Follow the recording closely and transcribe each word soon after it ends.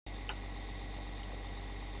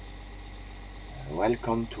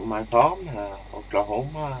welcome to my farm,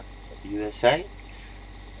 Oklahoma, USA.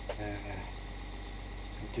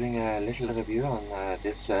 I'm doing a little review on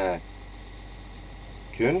this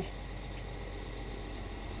Kuhn,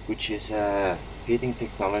 which is feeding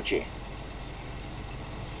technology.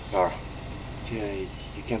 Or you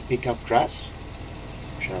can pick up grass,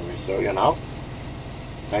 shall we show you now,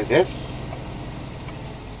 like this.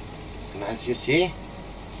 And as you see,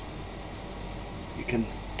 you can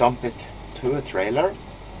dump it to a trailer.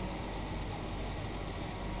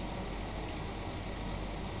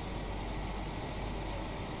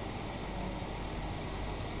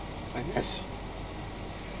 Like this.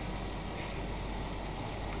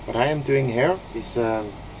 What I am doing here is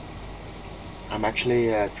I'm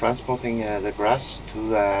actually transporting the grass to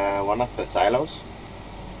one of the silos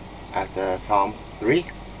at farm 3.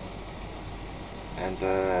 And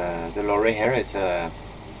the lorry here is a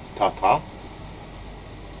Tatra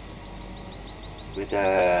with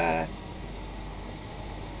a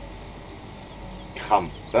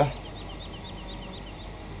krampe.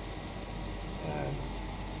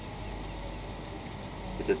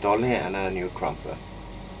 With a dolly and a new krampe.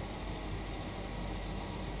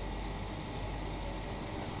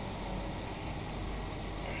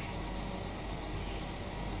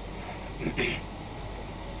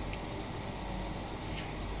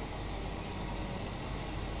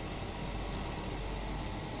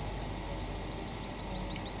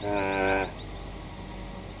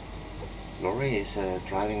 Lorry is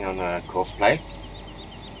driving on a cosplay.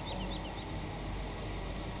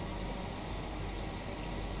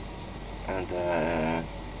 And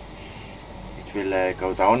it will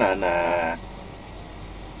go down and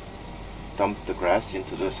dump the grass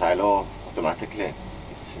into the silo automatically.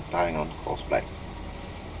 It's driving on cosplay.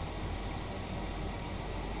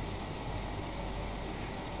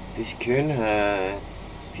 This Kuhn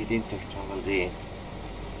feeding technology,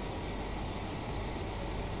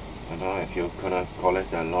 I don't know if you're gonna call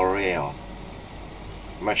it a lorry or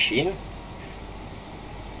machine.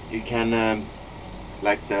 You can,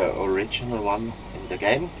 like the original one in the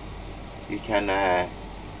game, you can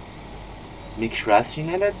mix grass in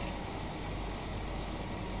it.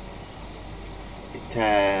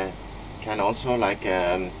 It can also, like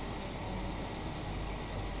the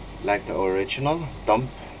original, dump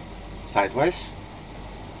sideways.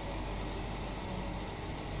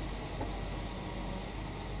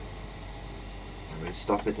 I will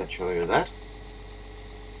stop it and show you that.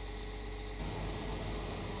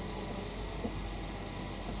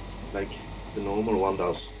 Like the normal one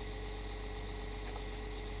does.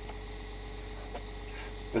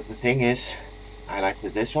 But the thing is, I like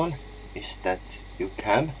with this one, is that you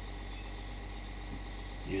can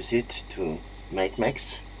use it to make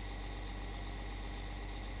mix.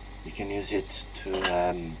 You can use it to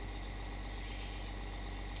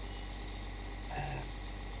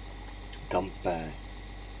dump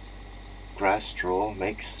grass, straw,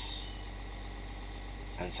 mix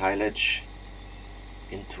and silage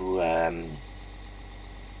into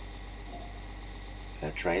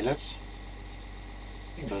trailers,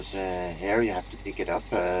 because here you have to pick it up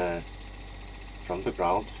from the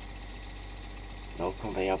ground. No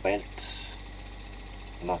conveyor belt,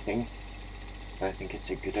 nothing. I think it's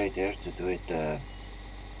a good idea to do it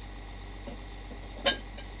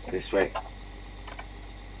this way.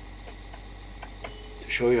 To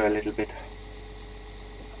show you a little bit,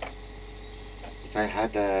 if I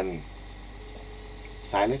had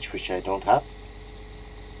silage, which I don't have,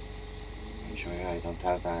 I'll show you. I don't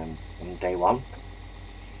have on day 1.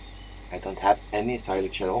 I don't have any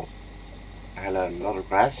silage at all. I have a lot of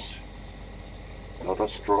grass, a lot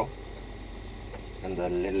of straw, and a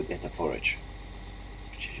little bit of forage,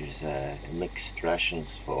 which is mixed rations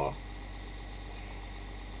for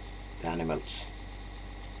the animals.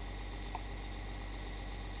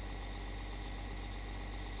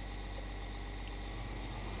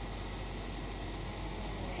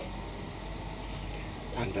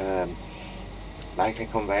 And like a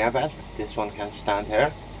conveyor belt, this one can stand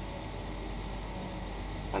here,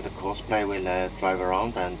 and the cosplay will drive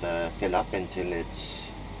around and fill up until it's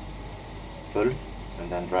full,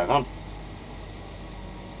 and then drive on.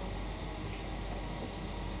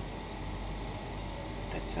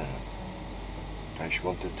 That's I just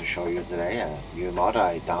wanted to show you today a new mod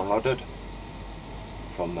I downloaded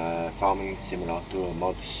from Farming Simulator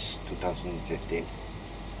Mods 2015.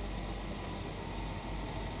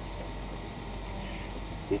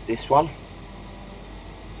 With this one,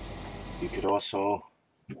 you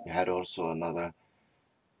had also another,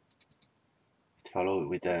 it followed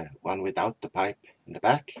with the one without the pipe in the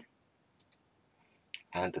back,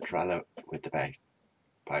 and the trailer with the back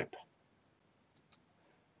pipe.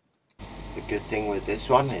 The good thing with this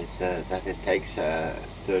one is that it takes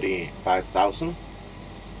 35,000,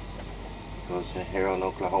 because here in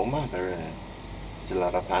Oklahoma there is a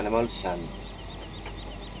lot of animals and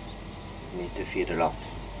need to feed a lot.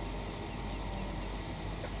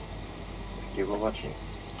 Thank you for watching.